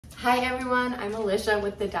Hi everyone, I'm Alicia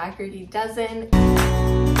with the Dougherty Dozen.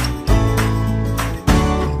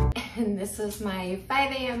 And this is my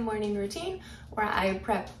 5 a.m. morning routine where I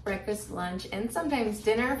prep breakfast, lunch, and sometimes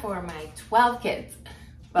dinner for my 12 kids.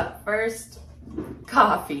 But first,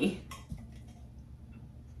 coffee.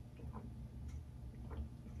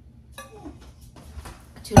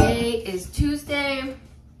 Today is Tuesday,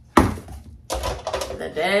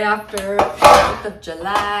 the day after 4th of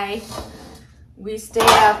July. We stayed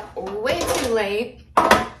up way too late,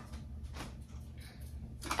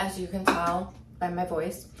 as you can tell by my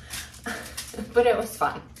voice, but it was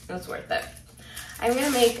fun. It was worth it. I'm gonna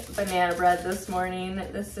make banana bread this morning.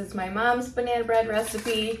 This is my mom's banana bread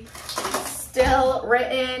recipe, still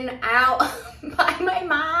written out by my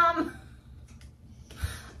mom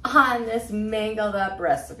on this mangled up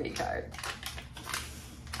recipe card.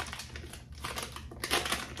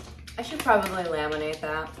 I should probably laminate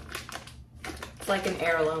that. It's like an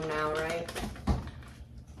heirloom now, right?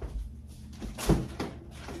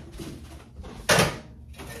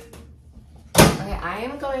 Okay, I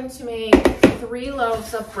am going to make 3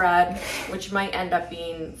 loaves of bread, which might end up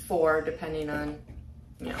being 4 depending on,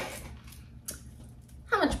 you know,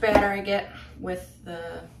 how much batter I get with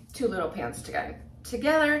the 2 little pans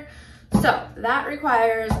together. So that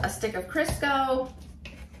requires a stick of Crisco,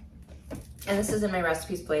 and this is in my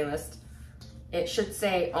recipes playlist. It should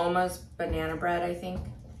say Oma's banana bread, I think.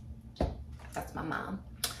 That's my mom.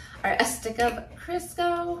 All right, a stick of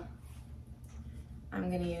Crisco. I'm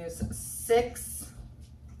gonna use 6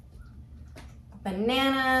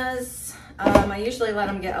 bananas. I usually let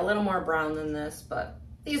them get a little more brown than this, but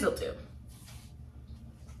these will do.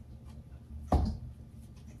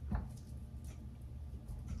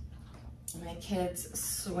 My kids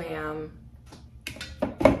swam.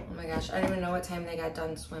 Oh my gosh, I don't even know what time they got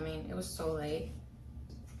done swimming. It was so late.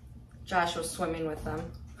 Josh was swimming with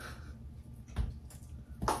them.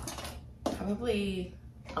 Probably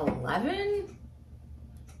 11?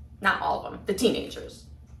 Not all of them, the teenagers.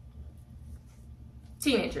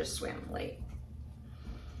 Teenagers swam late.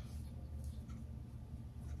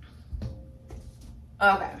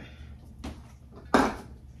 Okay.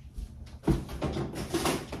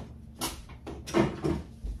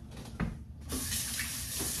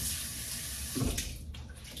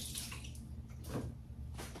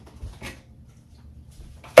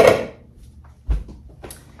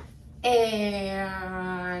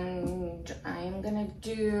 And I'm gonna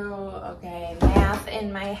do, okay, math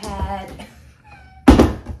in my head.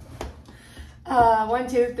 1,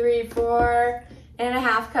 2, 3,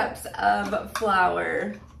 4.5 cups of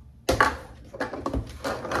flour.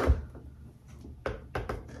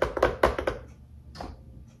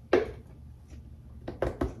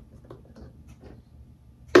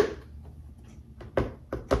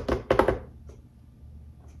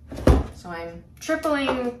 So I'm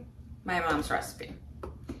tripling my mom's recipe.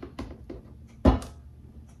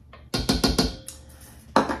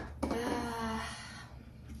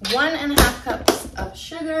 1.5 cups of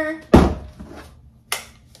sugar.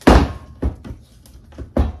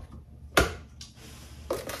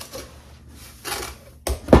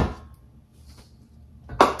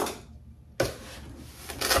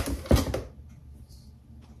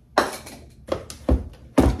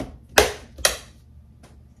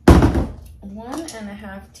 One and a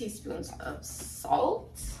half teaspoons of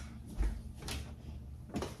salt.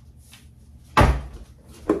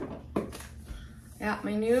 Got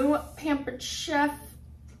my new Pampered Chef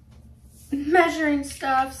measuring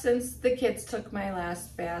stuff since the kids took my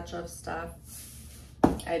last batch of stuff.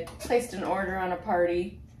 I placed an order on a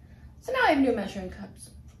party, so now I have new measuring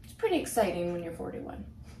cups. It's pretty exciting when you're 41.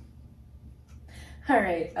 All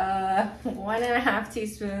right, 1.5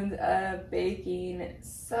 teaspoons of baking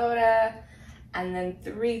soda, and then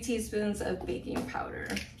 3 teaspoons of baking powder.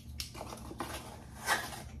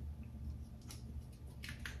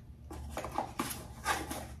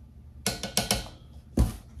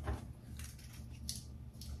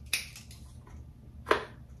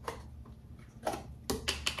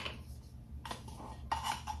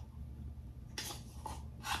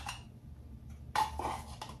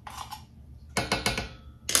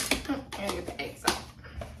 And get the eggs out.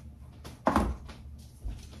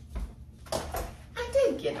 I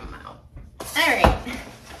did get them out. All right,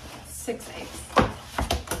 6 eggs.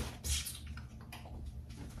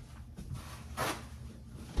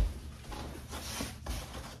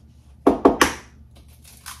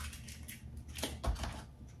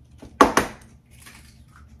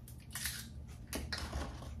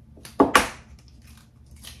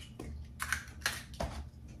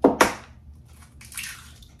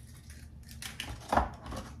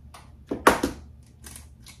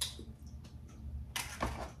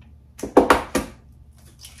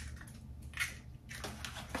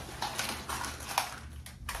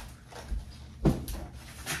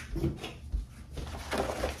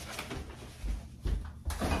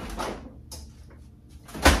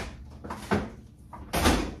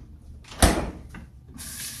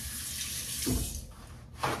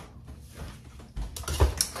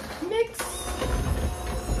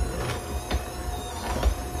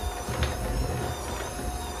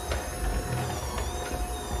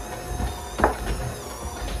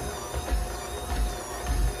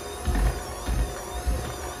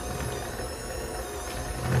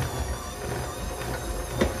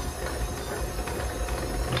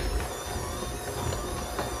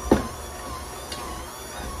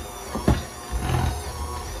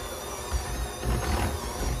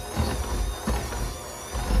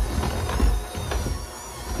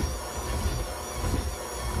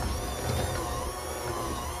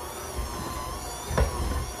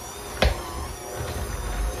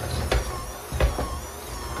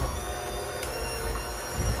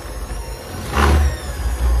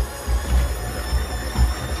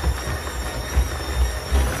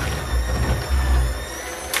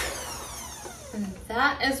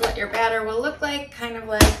 that is what your batter will look like, kind of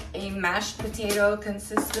like a mashed potato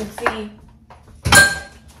consistency.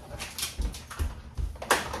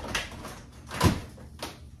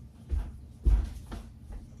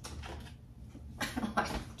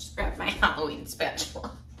 Just grab my Halloween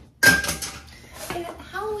spatula. And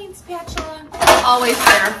Halloween spatula, always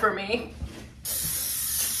there for me.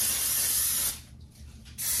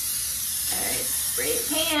 All right, spray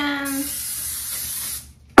pan.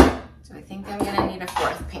 So I think I'm gonna need a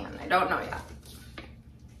fourth pan. I don't know yet.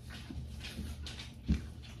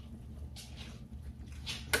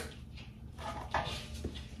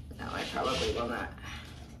 No, I probably will not.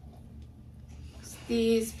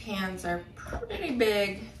 These pans are pretty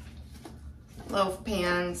big loaf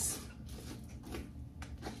pans.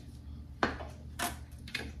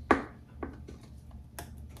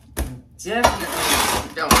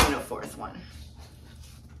 Definitely don't need a fourth one.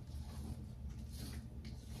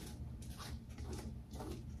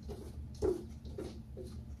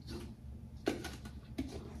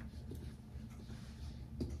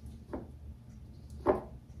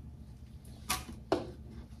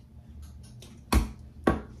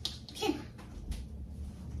 Okay.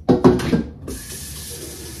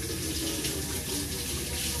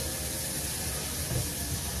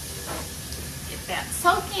 Get that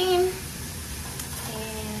soaking.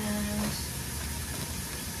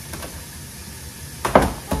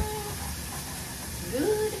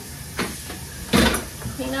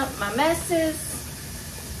 Clean up my messes.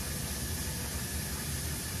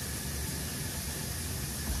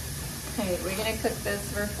 Okay, we're gonna cook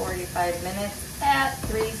this for 45 minutes at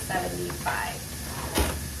 375.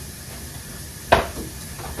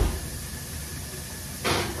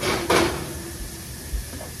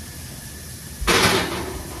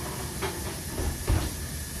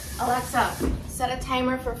 Alexa, set a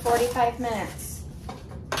timer for 45 minutes.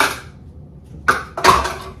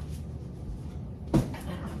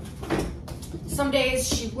 Some days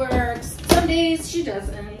she works, some days she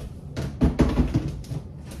doesn't.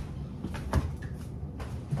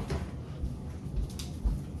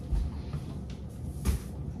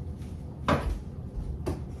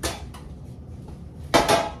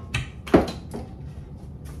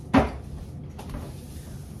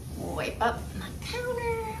 Wipe up my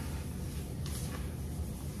counter.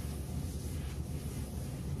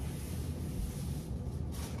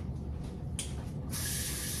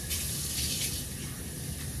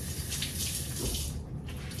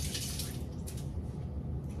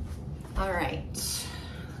 All right,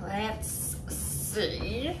 let's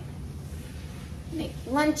see. Make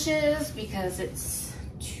lunches because it's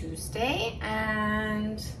Tuesday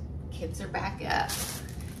and kids are back at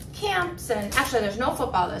camps, and actually there's no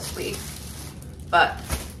football this week, but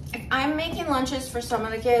if I'm making lunches for some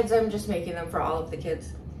of the kids, I'm just making them for all of the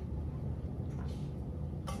kids.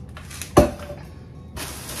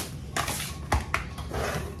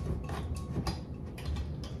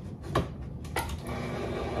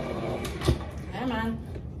 Come on.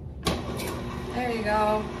 There you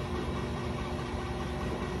go.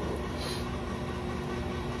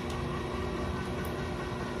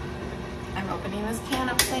 I'm opening this can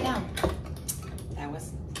upside down. That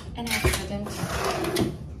was an accident.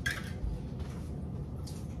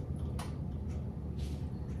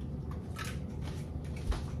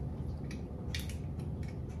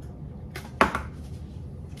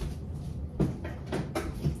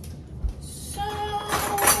 So,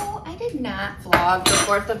 I did not vlog the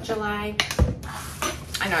 4th of July.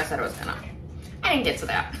 I know I said I was gonna. I didn't get to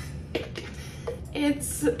that.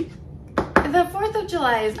 The 4th of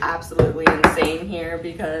July is absolutely insane here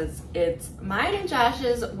because it's mine and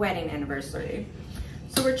Josh's wedding anniversary.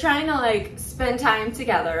 So we're trying to like spend time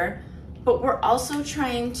together, but we're also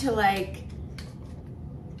trying to like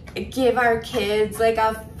give our kids like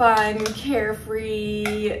a fun,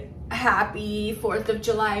 carefree, happy 4th of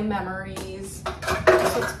July memories.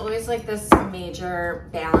 So it's always like this major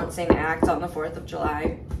balancing act on the 4th of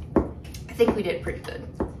July. I think we did pretty good.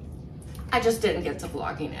 I just didn't get to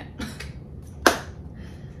vlogging it.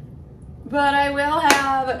 But I will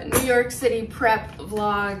have New York City prep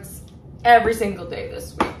vlogs every single day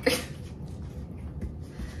this week.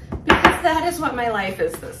 Because that is what my life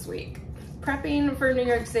is this week. Prepping for New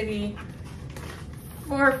York City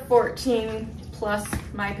for 14 plus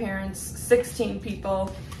my parents, 16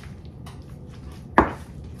 people. I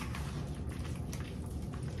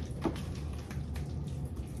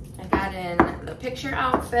got in the picture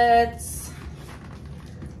outfits.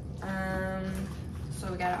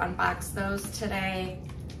 So we gotta unbox those today.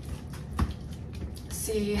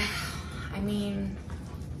 See, I mean,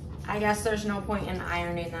 I guess there's no point in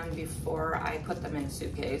ironing them before I put them in a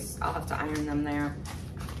suitcase. I'll have to iron them there.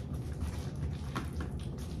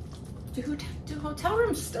 Do hotel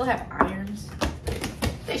rooms still have irons?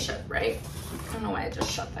 They should, right? I don't know why I just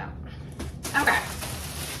shut that. Okay.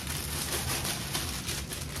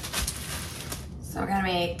 So I gotta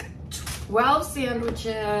make 12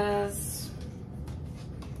 sandwiches.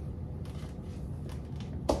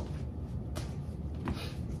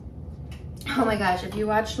 Oh my gosh, if you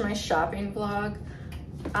watched my shopping vlog,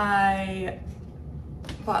 I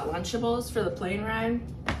bought Lunchables for the plane ride.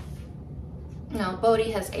 No,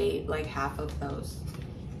 Bodhi has ate like half of those.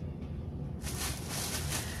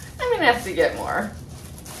 I'm gonna have to get more.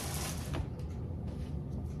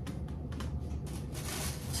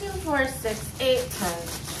 2, 4, 6, 8, 10,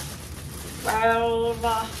 12.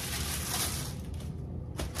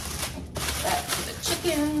 That's for the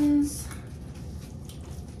chickens.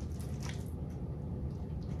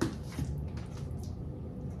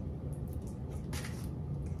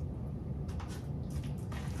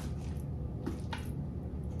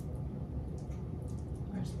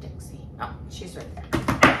 Oh, she's right there.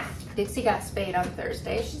 Dixie got spayed on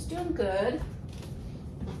Thursday. She's doing good.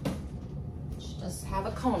 She does have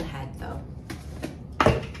a cone head though.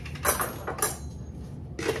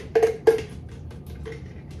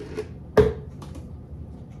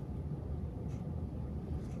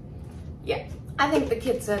 Yeah, I think the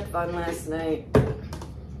kids had fun last night.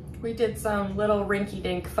 We did some little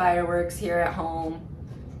rinky-dink fireworks here at home.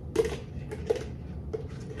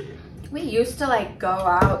 We used to like go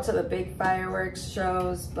out to the big fireworks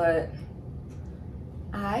shows, but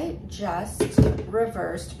I just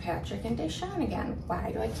reversed Patrick and Deshaun again.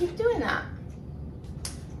 Why do I keep doing that?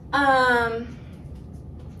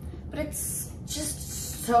 But it's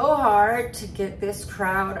just so hard to get this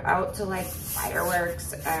crowd out to like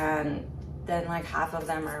fireworks, and then like half of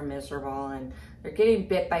them are miserable and they're getting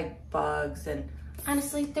bit by bugs, and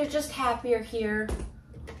honestly, they're just happier here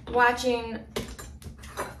watching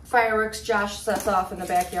fireworks Josh sets off in the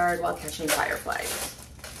backyard while catching fireflies.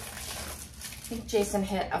 I think Jason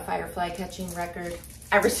hit a firefly catching record.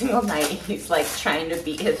 Every single night he's like trying to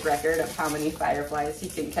beat his record of how many fireflies he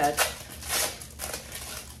can catch.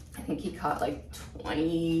 I think he caught like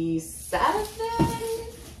 27.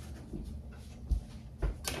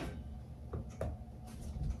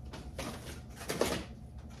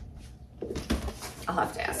 I'll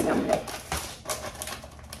have to ask him.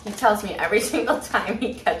 He tells me every single time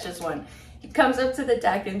he catches one. He comes up to the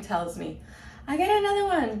deck and tells me, I got another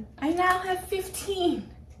one. I now have 15.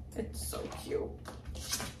 It's so cute.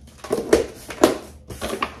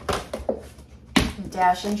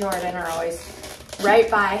 Dash and Jordan are always right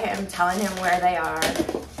by him, telling him where they are.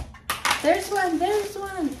 There's one, there's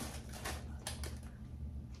one.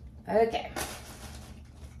 Okay.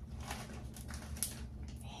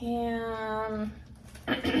 Ham.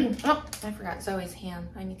 Oh, I forgot Zoe's ham.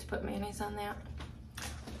 I need to put mayonnaise on that.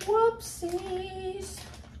 Whoopsies.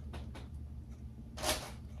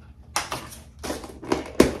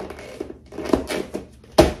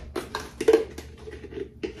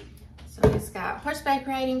 Zoe's got horseback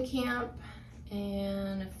riding camp,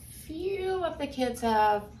 and a few of the kids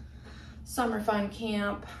have summer fun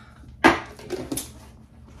camp.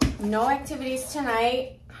 No activities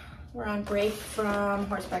tonight. We're on break from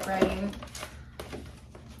horseback riding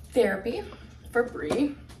therapy for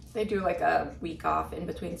Bree. They do like a week off in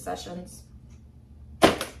between sessions.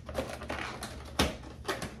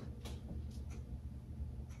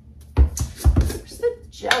 Where's the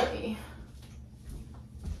jelly?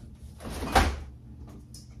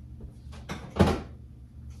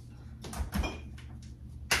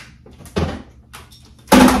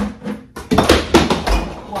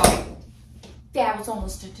 Whoa, that was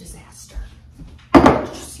almost a disaster. Did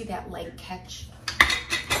you see that leg catch?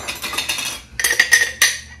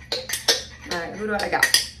 All right, who do I got?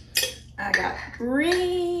 I got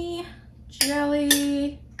Brie,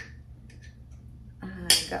 jelly. I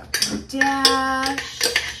got Dash.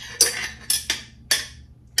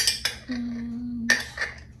 And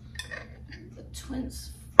the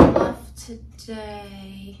twins fluff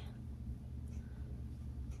today.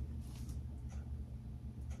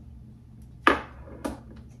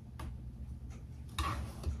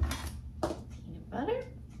 Peanut butter.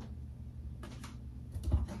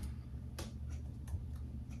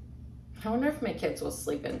 I wonder if my kids will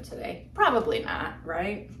sleep in today. Probably not,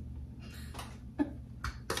 right?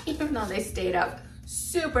 Even though they stayed up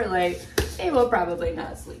super late, they will probably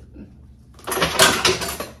not sleep in.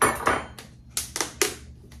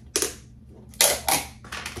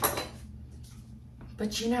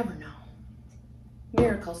 But you never know.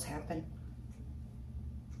 Miracles happen.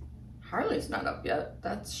 Harley's not up yet.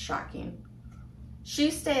 That's shocking.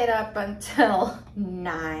 She stayed up until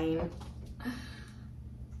 9.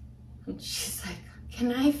 And she's like,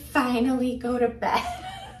 can I finally go to bed?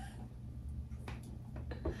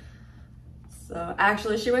 So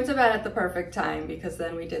actually she went to bed at the perfect time because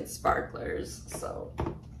then we did sparklers. So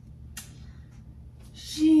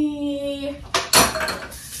she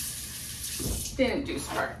didn't do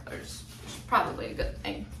sparklers, which is probably a good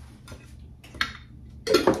thing.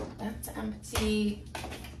 That's empty.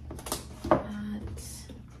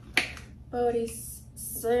 Bodie's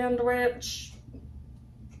sandwich.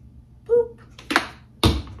 Boop.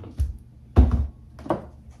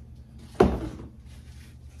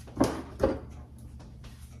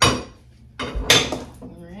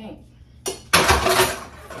 All right.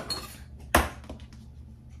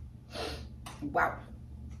 Wow.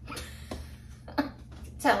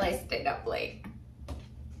 Till I stayed up late.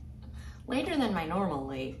 Later than my normal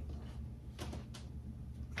late.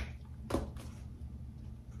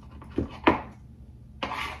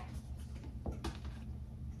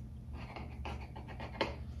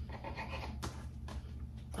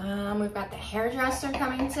 We've got the hairdresser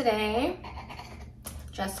coming today.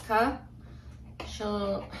 Jessica.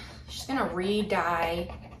 She's gonna re-dye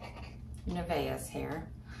Nevaeh's hair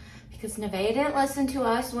because Nevaeh didn't listen to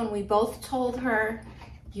us when we both told her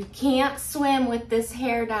you can't swim with this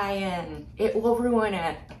hair dye in. It will ruin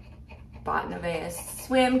it. Bought Nevaeh's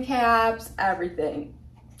swim caps, everything.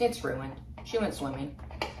 It's ruined. She went swimming.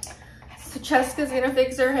 So Jessica's gonna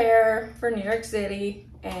fix her hair for New York City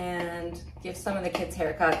and give some of the kids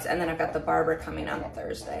haircuts. And then I've got the barber coming on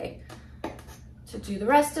Thursday to do the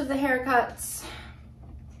rest of the haircuts.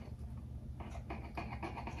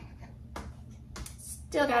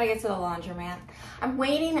 Still gotta get to the laundromat. I'm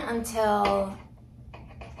waiting until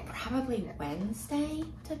probably Wednesday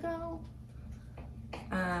to go.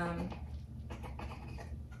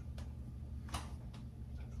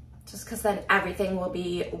 Just because then everything will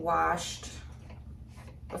be washed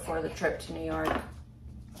before the trip to New York.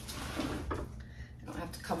 I don't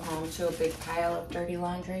have to come home to a big pile of dirty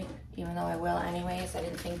laundry, even though I will anyways. I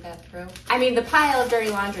didn't think that through. I mean, the pile of dirty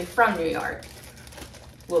laundry from New York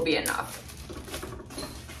will be enough.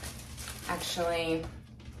 Actually,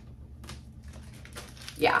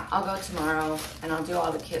 yeah, I'll go tomorrow and I'll do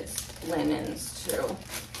all the kids' linens too.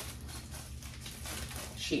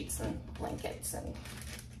 Sheets and blankets, and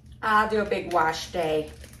I'll do a big wash day.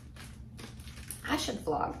 I should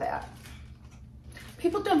vlog that.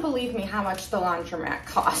 People don't believe me how much the laundromat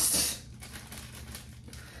costs.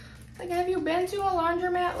 Like, have you been to a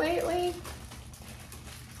laundromat lately?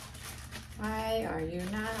 Why are you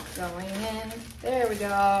not going in? There we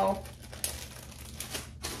go.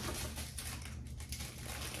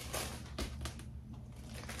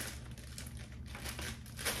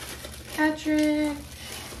 Patrick.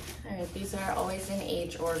 All right, these are always in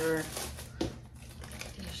age order.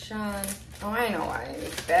 Sean. Oh, I know why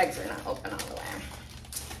these bags are not open all the way.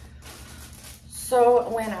 So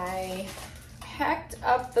when I packed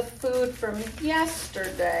up the food from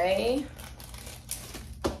yesterday,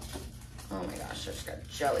 oh my gosh, I just got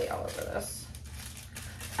jelly all over this.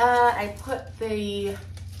 I put the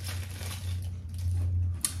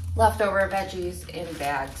leftover veggies in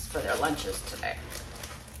bags for their lunches today.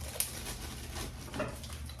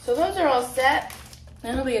 So those are all set.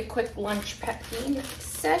 That'll be a quick lunch packing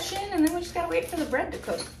session, and then we just gotta wait for the bread to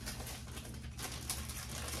cook.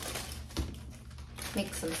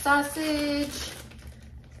 Make some sausage,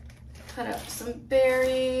 cut up some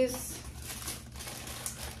berries.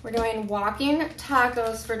 We're doing walking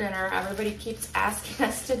tacos for dinner. Everybody keeps asking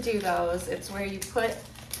us to do those. It's where you put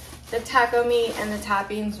the taco meat and the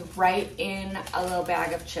toppings right in a little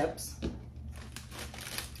bag of chips.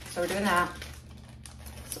 So we're doing that.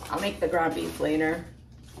 So I'll make the ground beef later.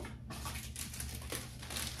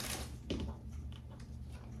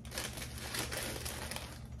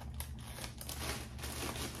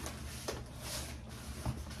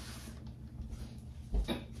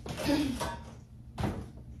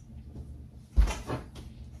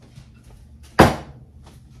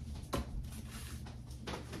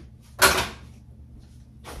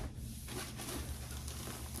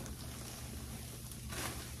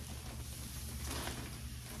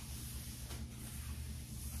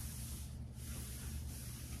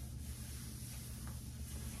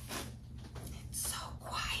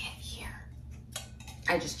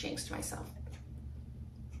 I just jinxed myself.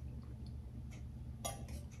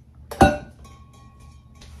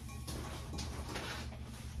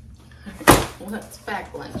 Let's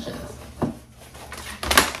pack lunches.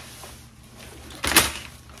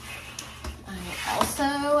 I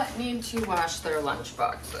also need to wash their lunch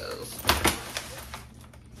boxes,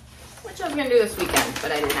 which I was gonna do this weekend,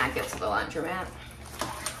 but I did not get to the laundromat.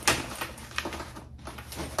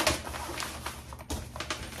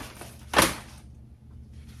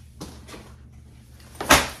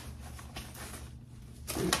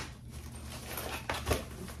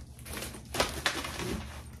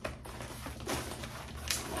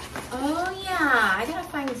 Oh yeah, I gotta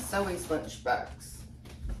find Zoe's lunchbox.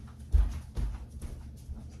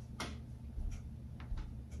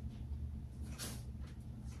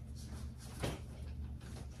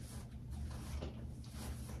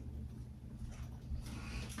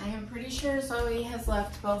 I am pretty sure Zoe has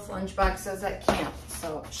left both lunchboxes at camp,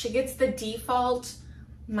 so she gets the default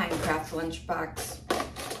Minecraft lunchbox.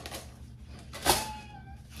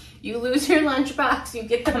 You lose your lunchbox, you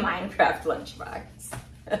get the Minecraft lunchbox.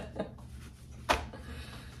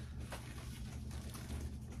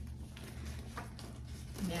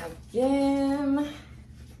 Now, Jim.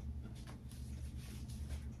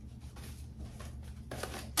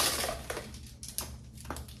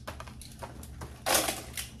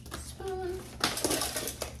 Spoon.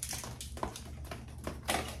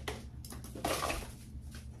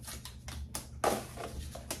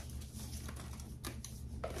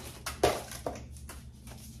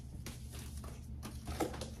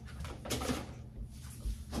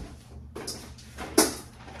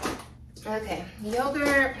 Okay,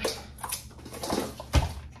 yogurt.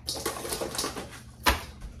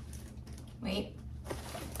 Wait.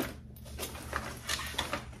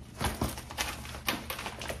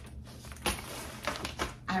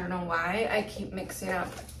 I don't know why I keep mixing up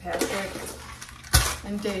Patrick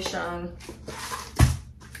and Deshaun.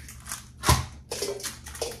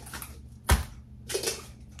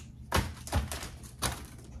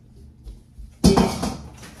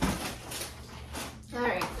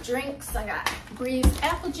 Drinks, I got Bree's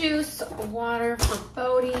apple juice, water for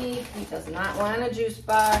Bodie. He does not want a juice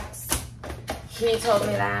box. He told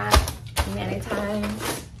me that many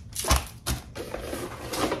times.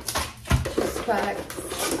 Juice box.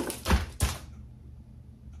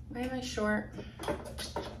 Why am I short?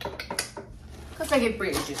 Because I gave Bree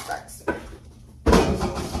a juice box.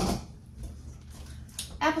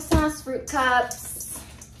 Applesauce, fruit cups.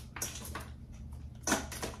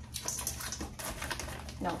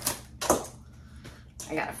 No,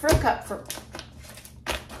 I got a fruit cup for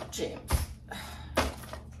James.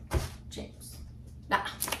 James. Nah,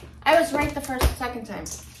 I was right the second time.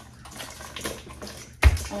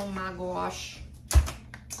 Oh my gosh.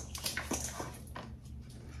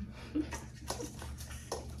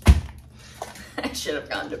 I should have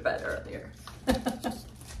gone to bed earlier.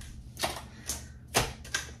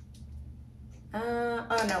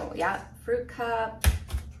 Oh no, yeah, fruit cup.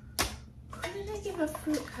 Who did I give a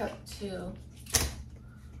fruit cup to?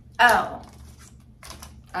 Oh,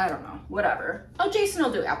 I don't know, whatever. Oh, Jason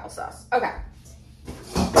will do applesauce. Okay.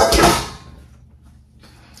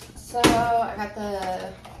 So I got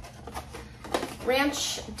the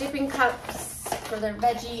ranch dipping cups for their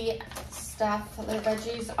veggie stuff. Their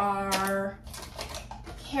veggies are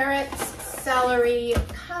carrots, celery,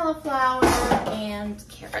 cauliflower, and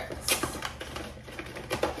carrots.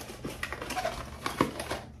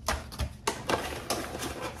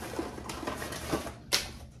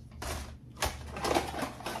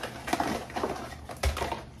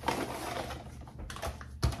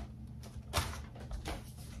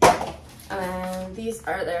 These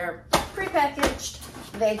are their prepackaged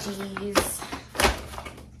veggies.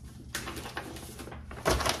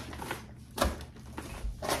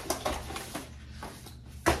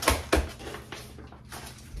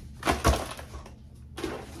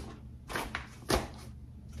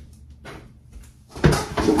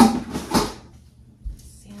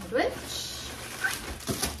 Sandwich.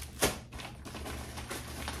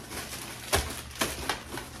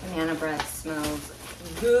 Banana bread smells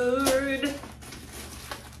good.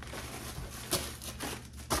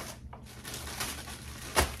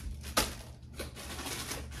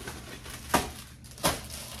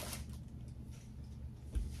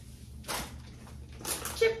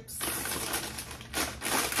 Chips.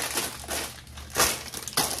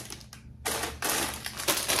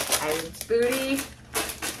 Ives booty.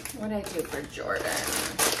 What did I do for Jordan?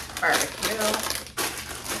 Barbecue.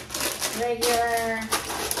 Regular.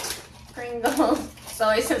 Pringles. So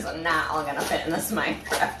he says I'm not all gonna fit in this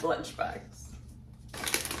Minecraft lunchbox.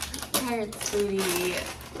 Pirates booty.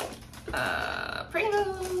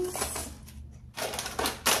 Pringles.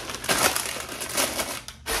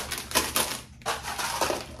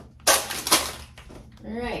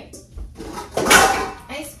 Alright.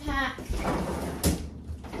 Ice pack.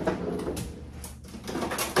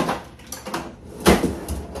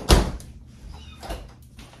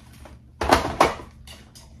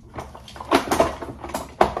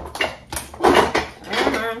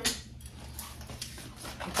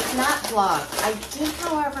 vlog. I did,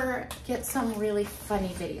 however, get some really funny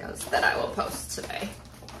videos that I will post today.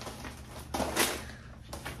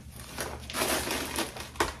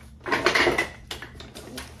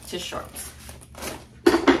 To shorts.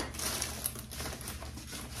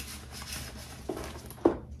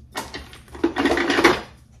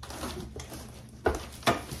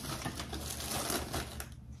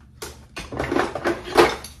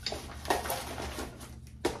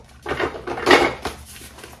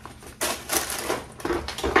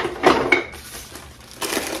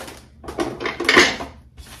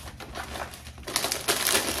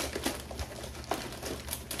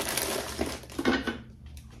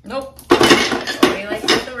 Nope. Nobody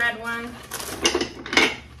likes the red one.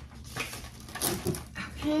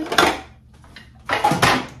 Okay.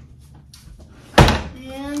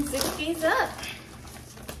 And zip these up.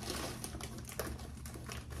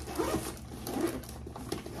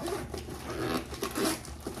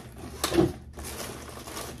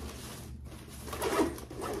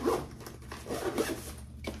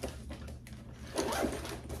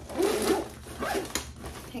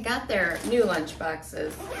 I got their new lunch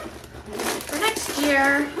boxes. For next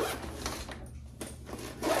year,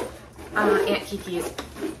 Aunt Kiki's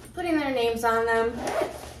putting their names on them.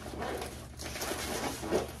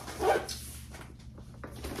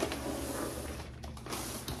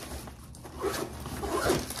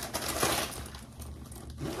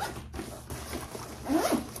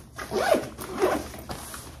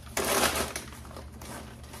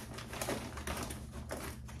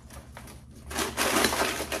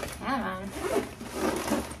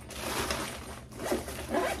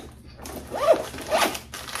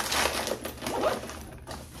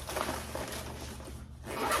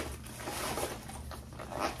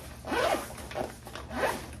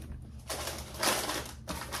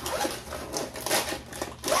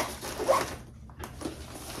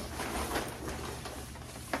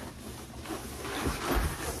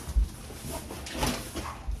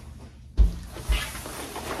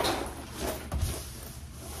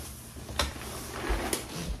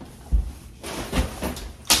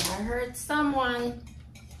 I heard someone.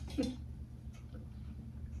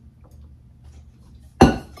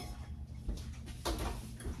 All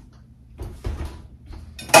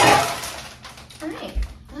right,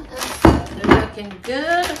 that is looking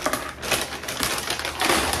good.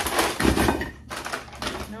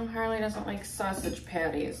 No, Harley doesn't like sausage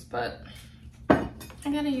patties, but I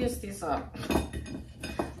gotta use these up.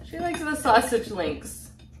 She likes the sausage links.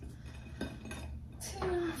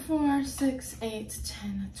 2, 4, 6, 8,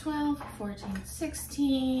 10, 12, 14,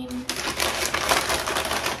 16.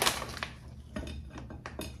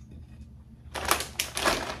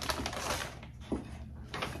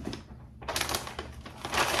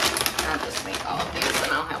 I'll just make all of these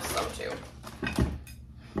and I'll have some too.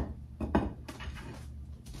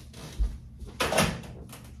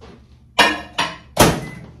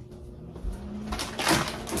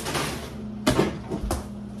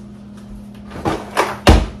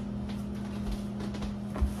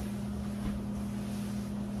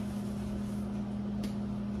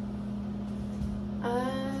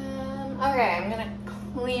 Okay, I'm gonna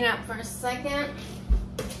clean up for a second.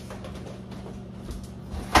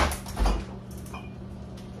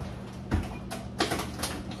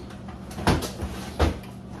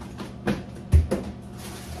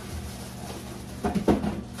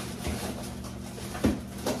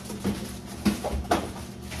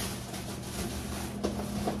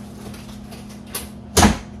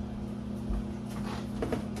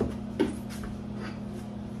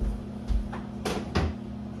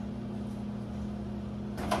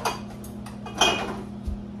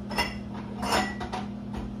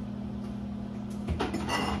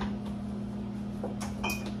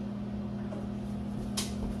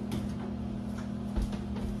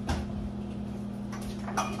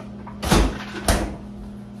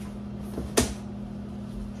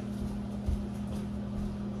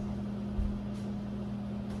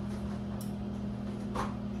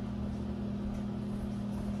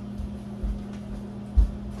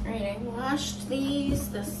 I washed these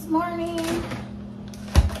this morning.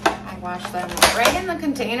 I washed them right in the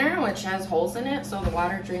container, which has holes in it, so the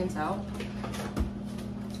water drains out.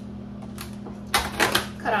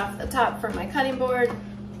 Cut off the top from my cutting board.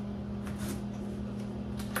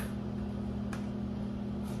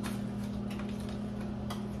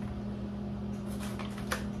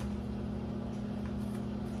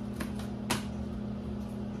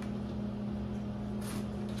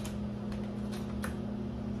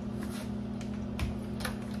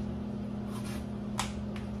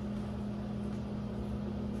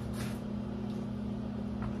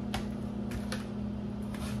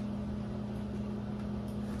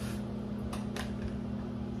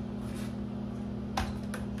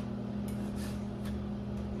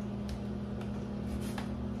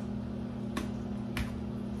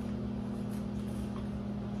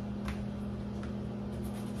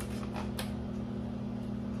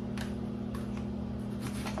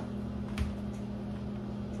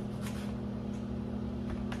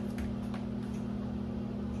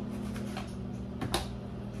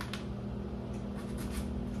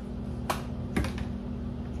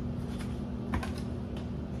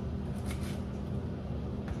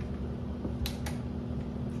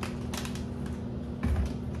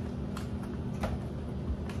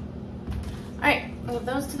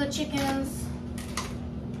 give those to the chickens.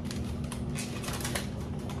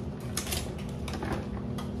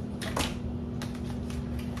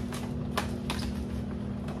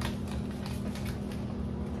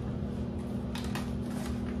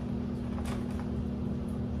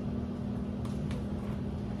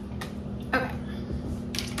 Okay.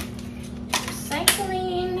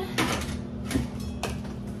 Recycling.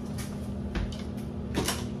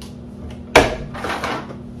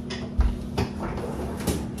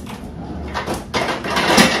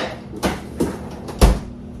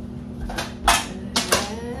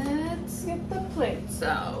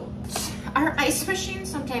 So our ice machine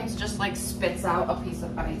sometimes just like spits out a piece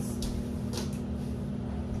of ice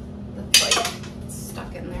that's like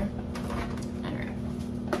stuck in there. Anyway.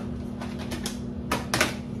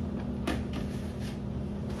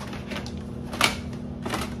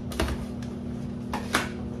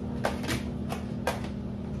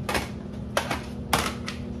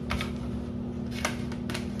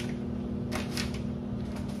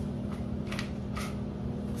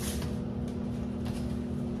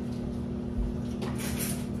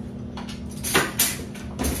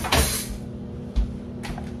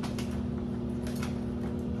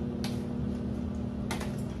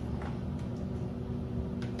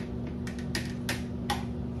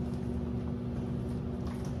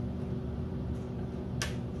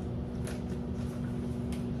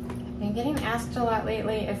 I'm getting asked a lot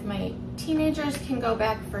lately if my teenagers can go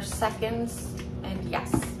back for seconds, and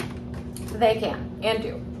yes, they can and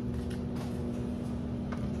do.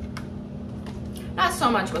 Not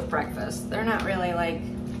so much with breakfast. They're not really like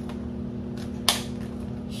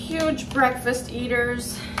huge breakfast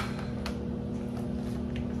eaters.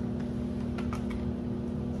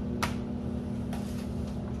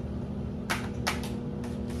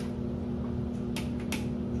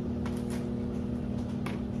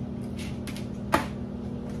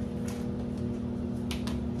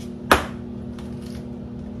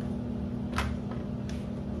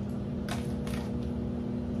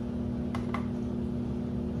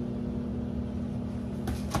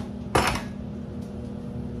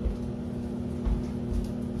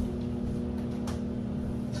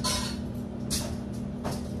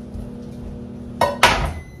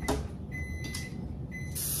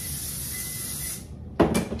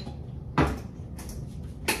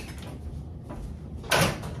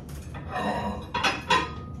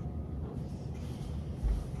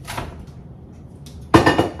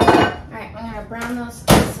 Brown those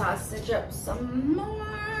sausage up some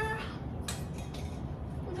more.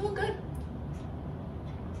 It'll look good.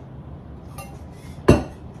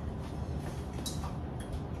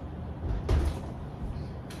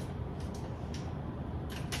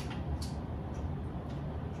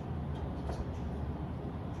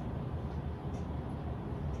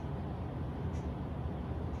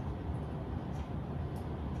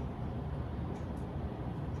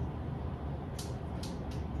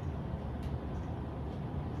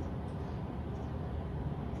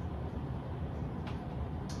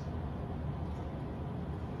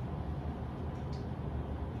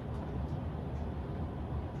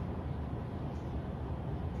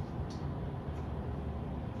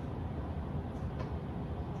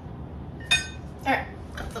 Alright,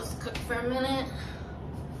 let those cook for a minute.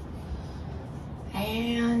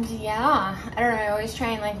 And yeah, I don't know, I always try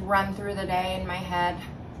and like run through the day in my head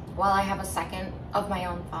while I have a second of my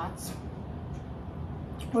own thoughts.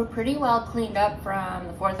 We're pretty well cleaned up from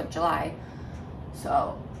the 4th of July,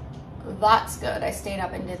 so that's good. I stayed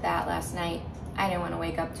up and did that last night. I didn't want to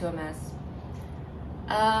wake up to a mess.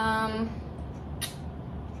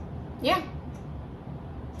 Yeah.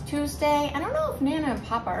 Tuesday, I don't know if Nana and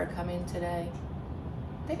Papa are coming today.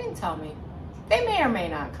 They didn't tell me. They may or may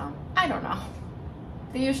not come. I don't know.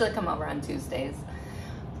 They usually come over on Tuesdays.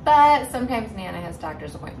 But sometimes Nana has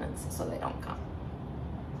doctor's appointments, so they don't come.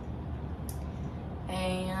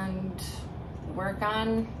 And work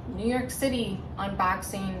on New York City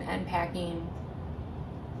unboxing and packing.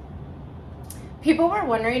 People were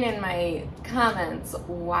wondering in my comments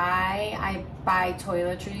why I buy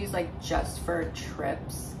toiletries like just for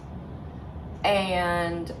trips.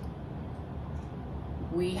 And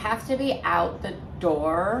we have to be out the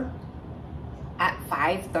door at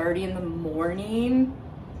 5:30 in the morning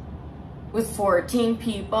with 14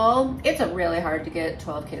 people. It's really hard to get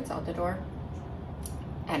 12 kids out the door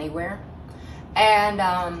anywhere. And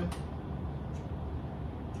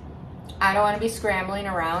I don't want to be scrambling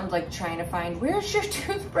around like trying to find, where's your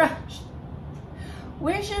toothbrush?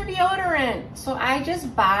 Where's your deodorant? So I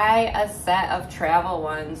just buy a set of travel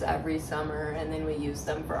ones every summer and then we use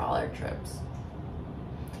them for all our trips.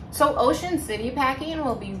 So Ocean City packing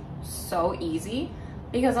will be so easy.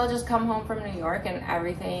 because I'll just come home from New York and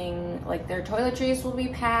everything, like their toiletries will be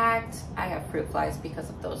packed. I have fruit flies because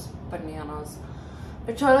of those bananas.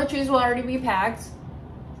 Their toiletries will already be packed,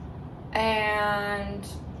 and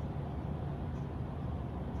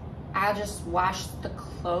I'll just wash the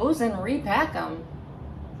clothes and repack them.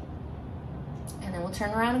 And then we'll turn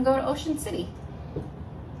around and go to Ocean City.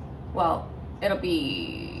 Well, it'll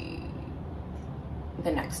be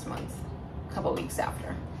the next month, a couple weeks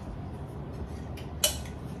after.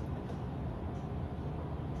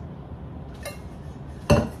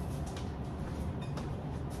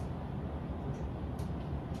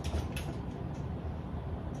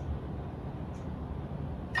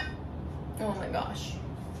 Oh my gosh.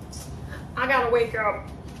 I gotta wake up.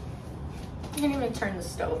 I can't even turn the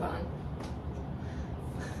stove on.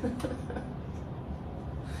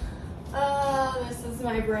 Oh, this is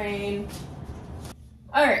my brain.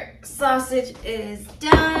 All right, sausage is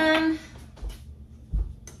done.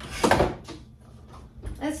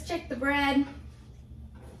 Let's check the bread.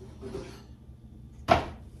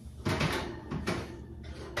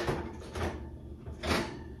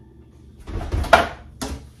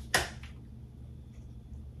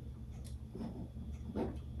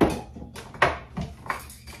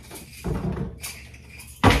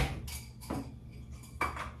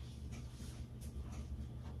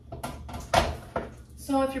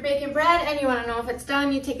 So if you're baking bread and you want to know if it's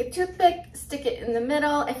done, you take a toothpick, stick it in the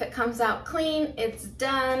middle. If it comes out clean, it's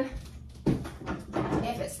done.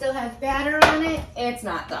 If it still has batter on it, it's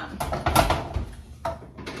not done.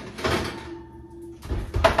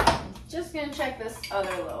 Just gonna check this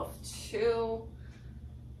other loaf too.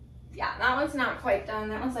 Yeah, that one's not quite done.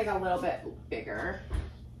 That one's like a little bit bigger.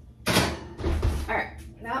 All right,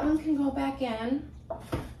 that one can go back in,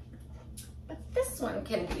 but this one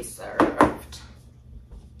can be served.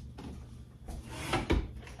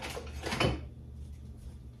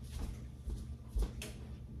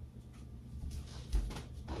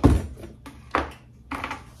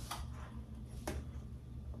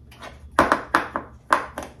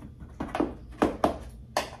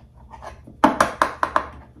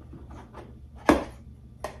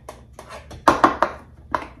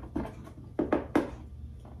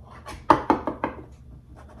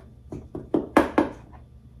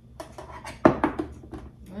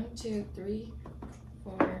 Two, three,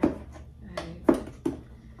 4, 5,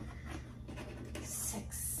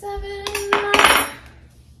 6, 7.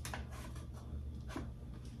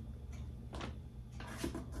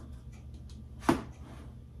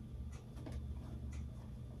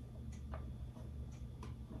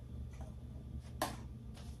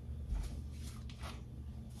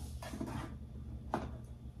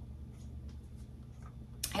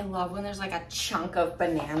 I love when there's like a chunk of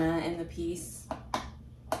banana in the piece.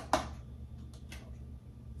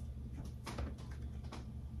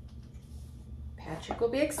 Patrick will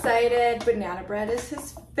be excited. Banana bread is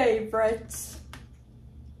his favorite.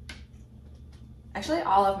 Actually,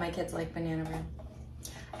 all of my kids like banana bread.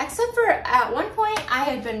 Except for at one point, I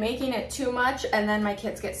had been making it too much, and then my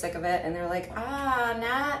kids get sick of it, and they're like, ah,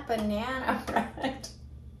 not banana bread.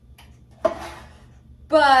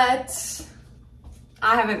 But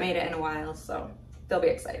I haven't made it in a while, so they'll be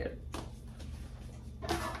excited.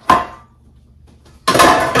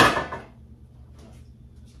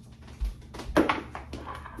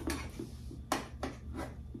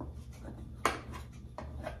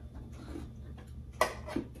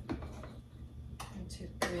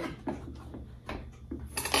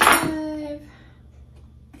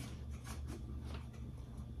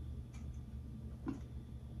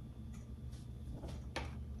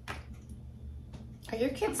 Are your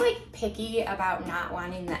kids like picky about not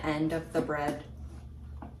wanting the end of the bread?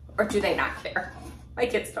 Or do they not care? My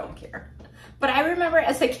kids don't care. But I remember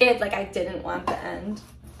as a kid, like I didn't want the end.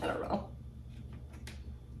 I don't know.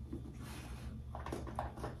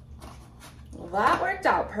 Well, that worked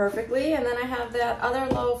out perfectly. And then I have that other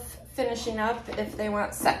loaf finishing up if they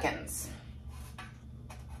want seconds.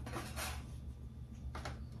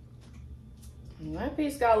 And that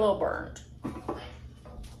piece got a little burned.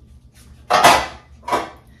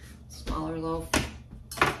 Smaller loaf.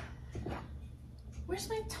 Where's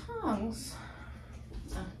my tongs?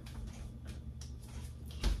 Oh.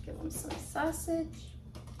 Give them some sausage.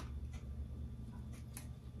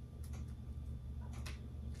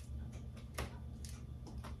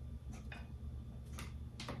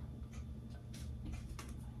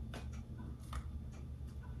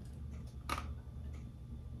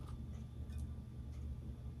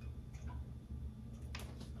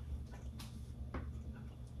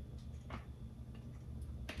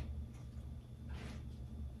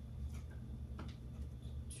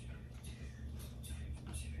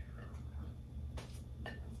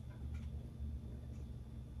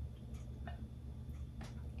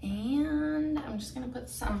 put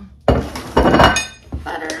some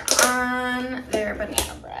butter on their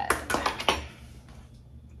banana bread.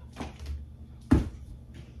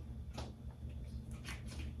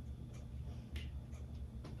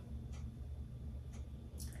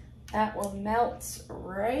 That will melt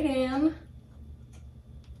right in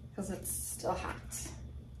because it's still hot.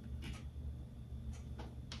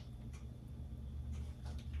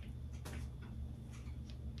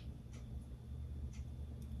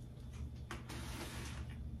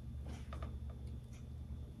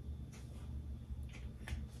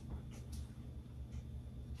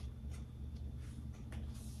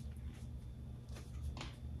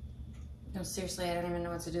 No, seriously, I don't even know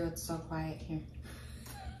what to do. It's so quiet here.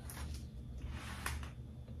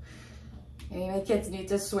 Maybe my kids need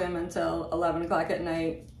to swim until 11 o'clock at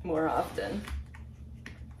night more often.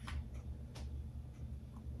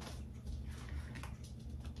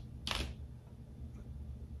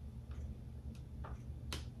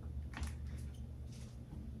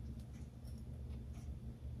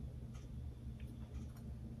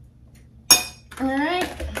 All right,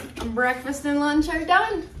 breakfast and lunch are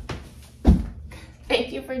done.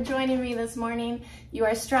 Thank you for joining me this morning. You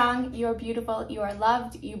are strong, you are beautiful, you are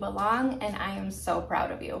loved, you belong, and I am so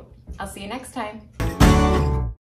proud of you. I'll see you next time.